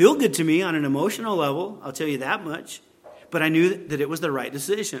didn't feel good to me on an emotional level, I'll tell you that much. But I knew that it was the right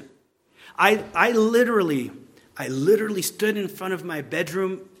decision. I literally stood in front of my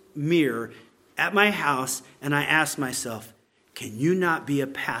bedroom mirror at my house and I asked myself, can you not be a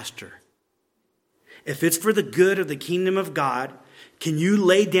pastor? If it's for the good of the kingdom of God, can you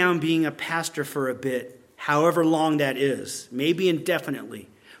lay down being a pastor for a bit, however long that is, maybe indefinitely?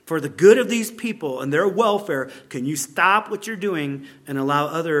 For the good of these people and their welfare, can you stop what you're doing and allow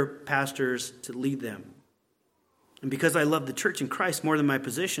other pastors to lead them? And because I love the church in Christ more than my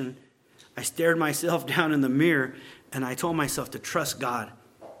position, I stared myself down in the mirror and I told myself to trust God,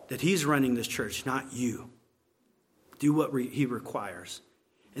 that he's running this church, not you. Do what he requires.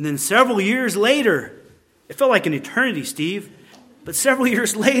 And then several years later, it felt like an eternity, Steve, but several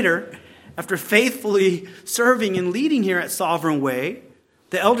years later, after faithfully serving and leading here at Sovereign Way,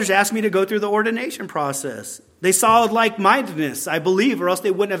 the elders asked me to go through the ordination process. They saw like-mindedness, I believe, or else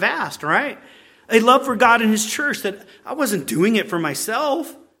they wouldn't have asked, right? A love for God and his church, that I wasn't doing it for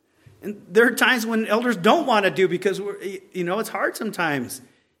myself. And there are times when elders don't want to do because, it's hard sometimes.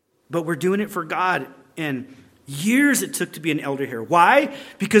 But we're doing it for God. And years it took to be an elder here. Why?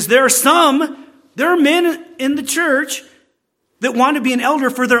 Because there are men in the church that want to be an elder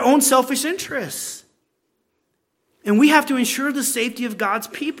for their own selfish interests. And we have to ensure the safety of God's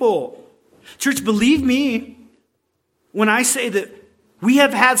people. Church, believe me when I say that we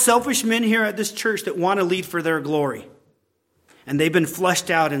have had selfish men here at this church that want to lead for their glory. And they've been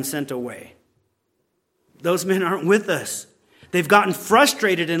flushed out and sent away. Those men aren't with us. They've gotten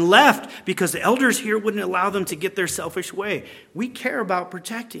frustrated and left because the elders here wouldn't allow them to get their selfish way. We care about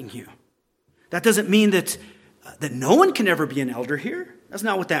protecting you. That doesn't mean that no one can ever be an elder here. That's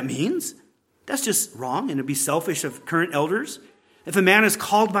not what that means. That's just wrong, and it'd be selfish of current elders. If a man is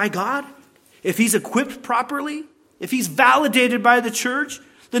called by God, if he's equipped properly, if he's validated by the church,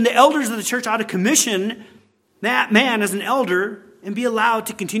 then the elders of the church ought to commission that man as an elder and be allowed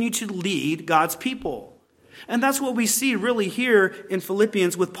to continue to lead God's people. And that's what we see really here in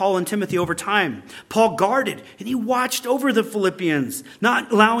Philippians with Paul and Timothy over time. Paul guarded and he watched over the Philippians,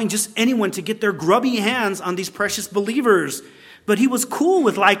 not allowing just anyone to get their grubby hands on these precious believers. But he was cool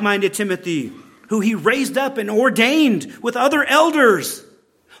with like-minded Timothy, who he raised up and ordained with other elders.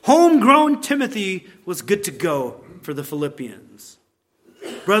 Homegrown Timothy was good to go for the Philippians.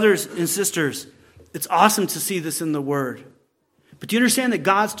 Brothers and sisters, it's awesome to see this in the Word. But do you understand that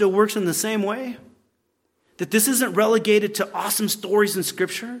God still works in the same way? That this isn't relegated to awesome stories in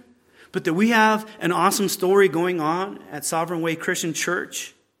Scripture, but that we have an awesome story going on at Sovereign Way Christian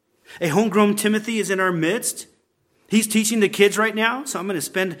Church. A homegrown Timothy is in our midst. He's teaching the kids right now, so I'm going to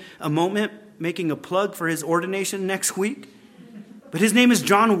spend a moment making a plug for his ordination next week. But his name is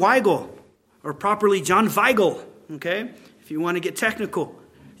John Weigel, or properly John Weigel, okay? If you want to get technical.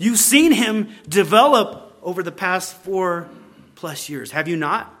 You've seen him develop over the past 4+ years, have you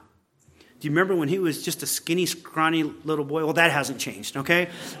not? Do you remember when he was just a skinny, scrawny little boy? Well, that hasn't changed, okay?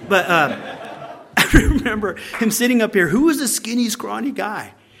 But I remember him sitting up here. Who was a skinny, scrawny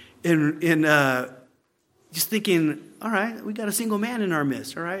guy? And just thinking, all right, we got a single man in our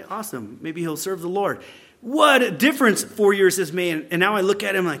midst, all right? Awesome. Maybe he'll serve the Lord. What a difference 4 years has made. And now I look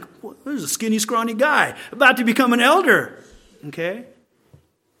at him like, well, there's a skinny, scrawny guy about to become an elder, okay?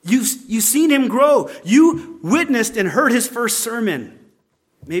 You've seen him grow. You witnessed and heard his first sermon.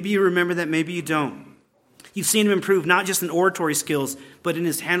 Maybe you remember that, maybe you don't. You've seen him improve not just in oratory skills, but in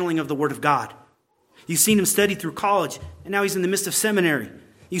his handling of the Word of God. You've seen him study through college, and now he's in the midst of seminary.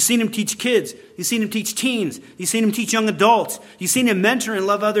 You've seen him teach kids. You've seen him teach teens. You've seen him teach young adults. You've seen him mentor and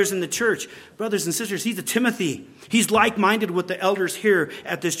love others in the church. Brothers and sisters, he's a Timothy. He's like-minded with the elders here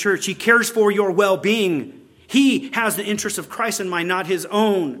at this church. He cares for your well-being. He has the interests of Christ in mind, not his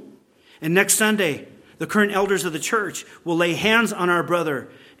own. And next Sunday, the current elders of the church will lay hands on our brother,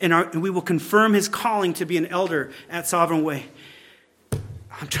 and we will confirm his calling to be an elder at Sovereign Way.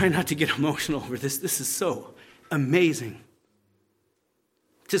 I'm trying not to get emotional over this. This is so amazing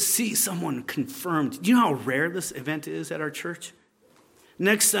to see someone confirmed. Do you know how rare this event is at our church?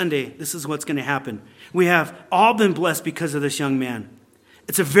 Next Sunday, this is what's going to happen. We have all been blessed because of this young man.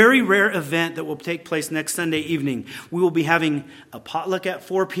 It's a very rare event that will take place next Sunday evening. We will be having a potluck at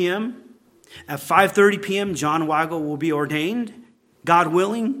 4 p.m. At 5:30 p.m., John Weigel will be ordained, God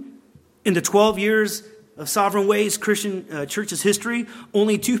willing. In the 12 years of Sovereign Ways Christian Church's history,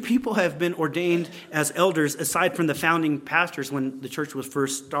 only 2 people have been ordained as elders aside from the founding pastors when the church was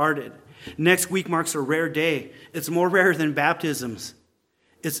first started. Next week marks a rare day. It's more rare than baptisms.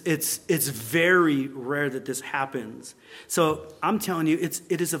 It's very rare that this happens. So I'm telling you,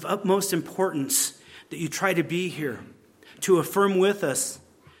 it is of utmost importance that you try to be here to affirm with us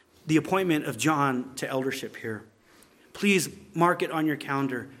the appointment of John to eldership here. Please mark it on your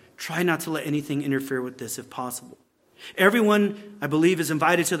calendar. Try not to let anything interfere with this if possible. Everyone, I believe, is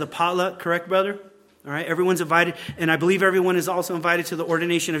invited to the potluck, correct, brother? All right, everyone's invited. And I believe everyone is also invited to the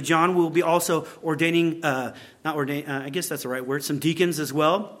ordination of John. We'll be also ordaining, I guess that's the right word, some deacons as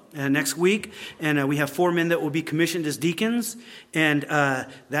well next week. And we have 4 men that will be commissioned as deacons. And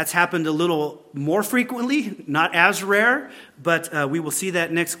that's happened a little more frequently, not as rare. But we will see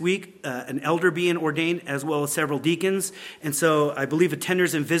that next week, an elder being ordained as well as several deacons. And so I believe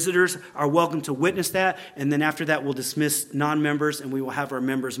attenders and visitors are welcome to witness that. And then after that, we'll dismiss non-members and we will have our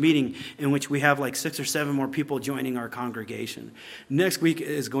members meeting in which we have like 6 or 7 more people joining our congregation. Next week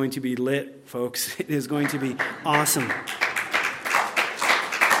is going to be lit, folks. It is going to be awesome.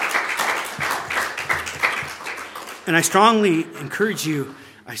 And I strongly encourage you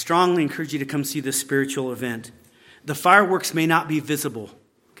to come see this spiritual event. The fireworks may not be visible,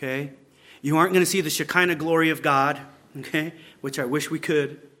 okay? You aren't going to see the Shekinah glory of God, okay, which I wish we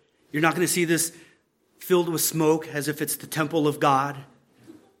could. You're not going to see this filled with smoke as if it's the temple of God.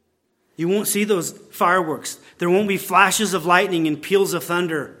 You won't see those fireworks. There won't be flashes of lightning and peals of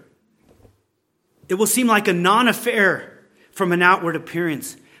thunder. It will seem like a non-affair from an outward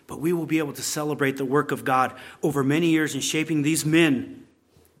appearance, but we will be able to celebrate the work of God over many years in shaping these men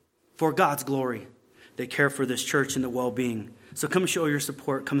for God's glory. They care for this church and the well-being. So come show your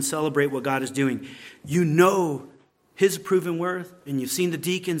support. Come celebrate what God is doing. You know his proven worth, and you've seen the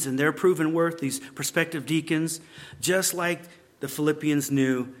deacons and their proven worth, these prospective deacons, just like the Philippians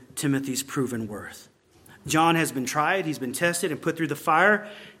knew Timothy's proven worth. John has been tried, he's been tested and put through the fire.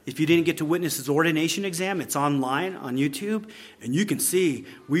 If you didn't get to witness his ordination exam, it's online on YouTube. And you can see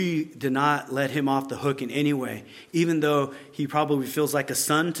we did not let him off the hook in any way. Even though he probably feels like a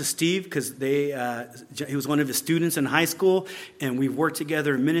son to Steve because he was one of his students in high school. And we've worked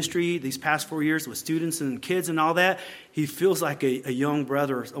together in ministry these past 4 years with students and kids and all that. He feels like a young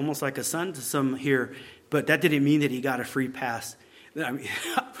brother, almost like a son to some here. But that didn't mean that he got a free pass. I mean,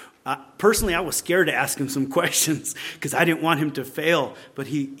 personally, I was scared to ask him some questions because I didn't want him to fail. But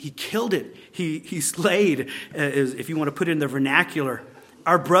he killed it. He slayed, if you want to put it in the vernacular.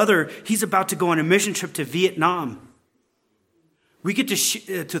 Our brother, he's about to go on a mission trip to Vietnam. We get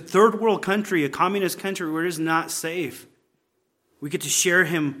to third world country, a communist country where it is not safe. We get to share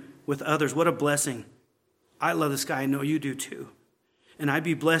him with others. What a blessing. I love this guy. I know you do too. And I'd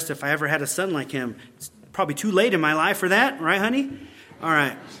be blessed if I ever had a son like him. It's probably too late in my life for that, right, honey? All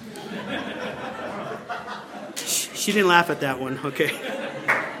right. She didn't laugh at that one. Okay.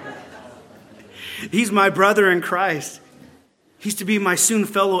 He's my brother in Christ. He's to be my soon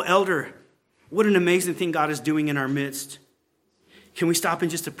fellow elder. What an amazing thing God is doing in our midst. Can we stop and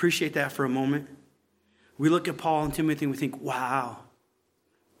just appreciate that for a moment? We look at Paul and Timothy and we think, wow,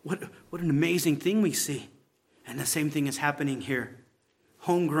 what an amazing thing we see. And the same thing is happening here.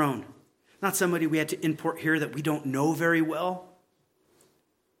 Homegrown. Not somebody we had to import here that we don't know very well.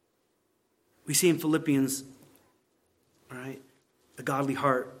 We see in Philippians, right, a godly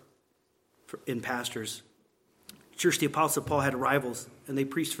heart in pastors. Church, the Apostle Paul had rivals, and they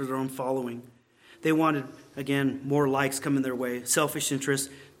preached for their own following. They wanted, again, more likes coming their way, selfish interests.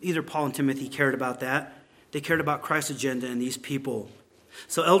 Neither Paul and Timothy cared about that. They cared about Christ's agenda and these people.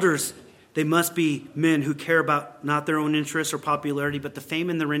 So elders, they must be men who care about not their own interests or popularity, but the fame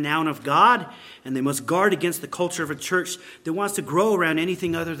and the renown of God. And they must guard against the culture of a church that wants to grow around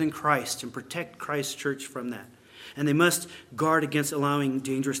anything other than Christ and protect Christ's church from that. And they must guard against allowing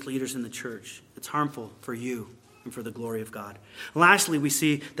dangerous leaders in the church. It's harmful for you and for the glory of God. Lastly, we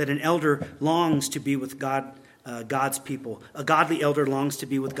see that an elder longs to be with God's people. A godly elder longs to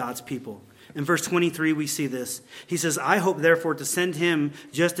be with God's people. In verse 23, we see this. He says, I hope, therefore, to send him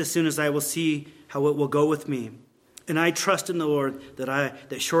just as soon as I will see how it will go with me. And I trust in the Lord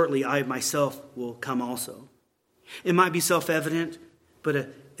that shortly I myself will come also. It might be self-evident, but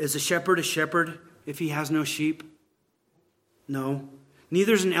is a shepherd if he has no sheep? No.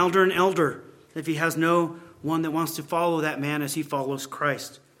 Neither is an elder if he has no one that wants to follow that man as he follows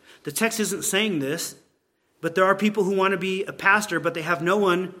Christ. The text isn't saying this, but there are people who want to be a pastor, but they have no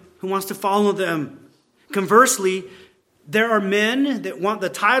one who wants to follow them. Conversely, there are men that want the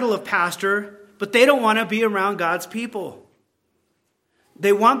title of pastor, but they don't want to be around God's people.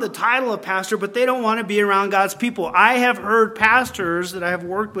 They want the title of pastor, but they don't want to be around God's people. I have heard pastors that I have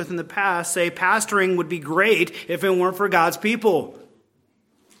worked with in the past say pastoring would be great if it weren't for God's people.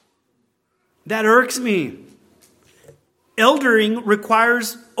 That irks me. Eldering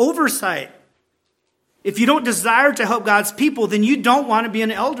requires oversight. If you don't desire to help God's people, then you don't want to be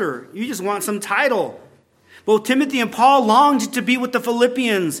an elder. You just want some title. Both Timothy and Paul longed to be with the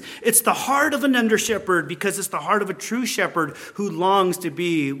Philippians. It's the heart of an under shepherd because it's the heart of a true shepherd who longs to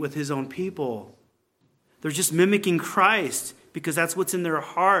be with his own people. They're just mimicking Christ because that's what's in their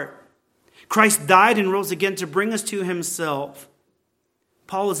heart. Christ died and rose again to bring us to himself.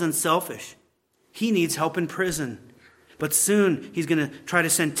 Paul is unselfish. He needs help in prison. But soon he's going to try to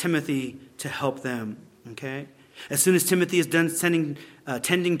send Timothy to help them. Okay? As soon as Timothy is done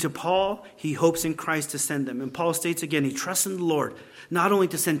tending to Paul, he hopes in Christ to send them. And Paul states again, he trusts in the Lord, not only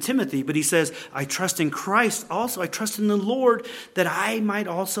to send Timothy, but he says, I trust in Christ also. I trust in the Lord that I might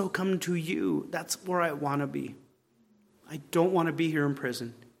also come to you. That's where I want to be. I don't want to be here in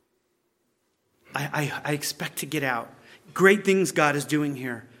prison. I expect to get out. Great things God is doing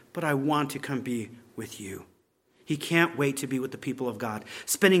here, but I want to come be with you. He can't wait to be with the people of God.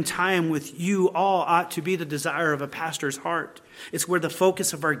 Spending time with you all ought to be the desire of a pastor's heart. It's where the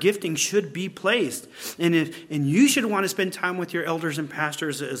focus of our gifting should be placed. And you should want to spend time with your elders and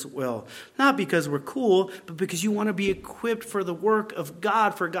pastors as well. Not because we're cool, but because you want to be equipped for the work of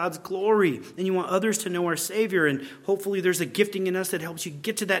God, for God's glory. And you want others to know our Savior. And hopefully there's a gifting in us that helps you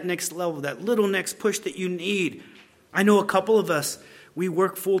get to that next level, that little next push that you need. I know a couple of us, we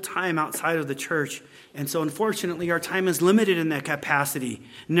work full time outside of the church. And so unfortunately, our time is limited in that capacity.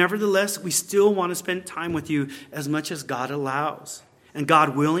 Nevertheless, we still want to spend time with you as much as God allows. And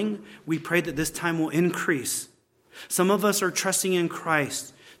God willing, we pray that this time will increase. Some of us are trusting in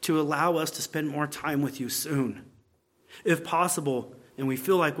Christ to allow us to spend more time with you soon. If possible, and we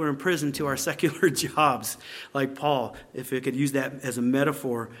feel like we're in prison to our secular jobs, like Paul, if we could use that as a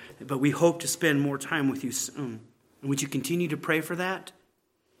metaphor. But we hope to spend more time with you soon. And would you continue to pray for that?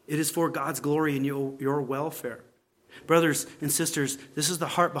 It is for God's glory and your welfare. Brothers and sisters, this is the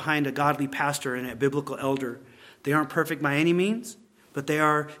heart behind a godly pastor and a biblical elder. They aren't perfect by any means, but they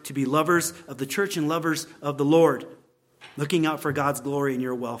are to be lovers of the church and lovers of the Lord, looking out for God's glory and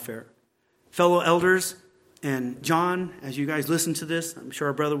your welfare. Fellow elders, And John, as you guys listen to this, I'm sure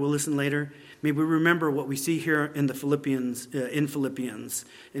our brother will listen later, may we remember what we see here in the Philippians,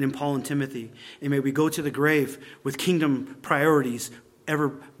 and in Paul and Timothy. And may we go to the grave with kingdom priorities ever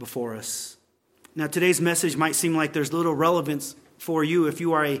before us. Now, today's message might seem like there's little relevance for you if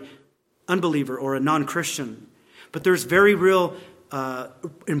you are a unbeliever or a non-Christian. But there's very real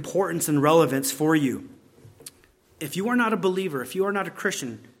importance and relevance for you. If you are not a believer, if you are not a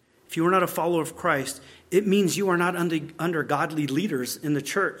Christian, if you are not a follower of Christ, it means you are not under godly leaders in the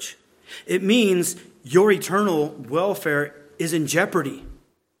church. It means your eternal welfare is in jeopardy.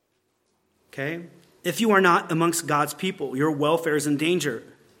 Okay? If you are not amongst God's people, your welfare is in danger.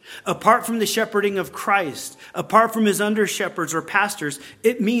 Apart from the shepherding of Christ, apart from his under-shepherds or pastors,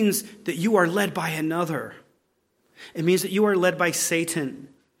 it means that you are led by another. It means that you are led by Satan,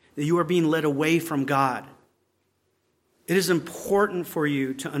 that you are being led away from God. It is important for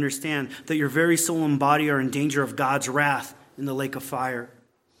you to understand that your very soul and body are in danger of God's wrath in the lake of fire.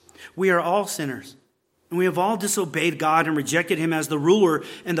 We are all sinners, and we have all disobeyed God and rejected him as the ruler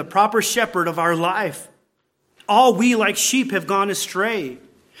and the proper shepherd of our life. All we like sheep have gone astray,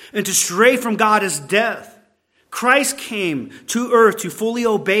 and to stray from God is death. Christ came to earth to fully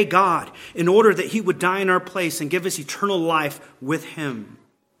obey God in order that he would die in our place and give us eternal life with him.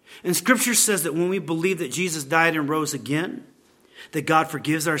 And Scripture says that when we believe that Jesus died and rose again, that God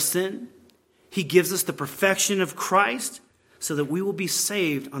forgives our sin, he gives us the perfection of Christ so that we will be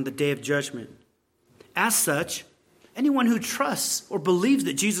saved on the day of judgment. As such, anyone who trusts or believes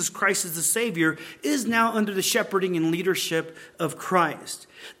that Jesus Christ is the Savior is now under the shepherding and leadership of Christ.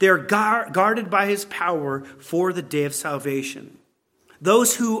 They are guarded by his power for the day of salvation.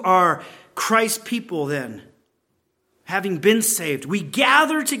 Those who are Christ's people then, having been saved, we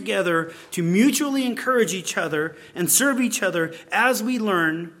gather together to mutually encourage each other and serve each other as we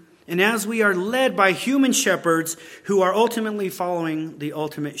learn and as we are led by human shepherds who are ultimately following the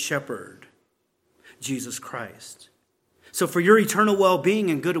ultimate shepherd, Jesus Christ. So for your eternal well-being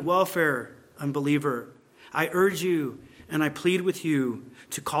and good welfare, unbeliever, I urge you and I plead with you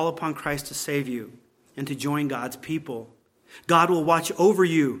to call upon Christ to save you and to join God's people. God will watch over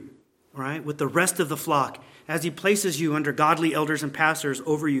you, right, with the rest of the flock as he places you under godly elders and pastors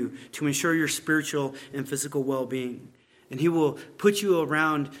over you to ensure your spiritual and physical well-being. And he will put you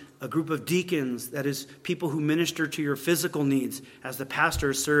around a group of deacons, that is, people who minister to your physical needs as the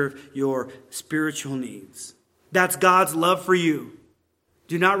pastors serve your spiritual needs. That's God's love for you.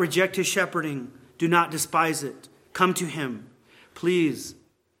 Do not reject his shepherding. Do not despise it. Come to him. Please,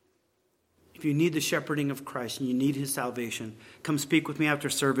 if you need the shepherding of Christ and you need his salvation, come speak with me after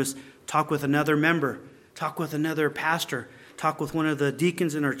service. Talk with another member. Talk with another pastor. Talk with one of the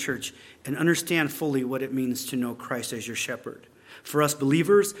deacons in our church and understand fully what it means to know Christ as your shepherd. For us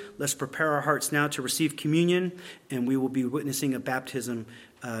believers, let's prepare our hearts now to receive communion, and we will be witnessing a baptism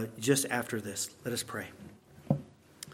just after this. Let us pray.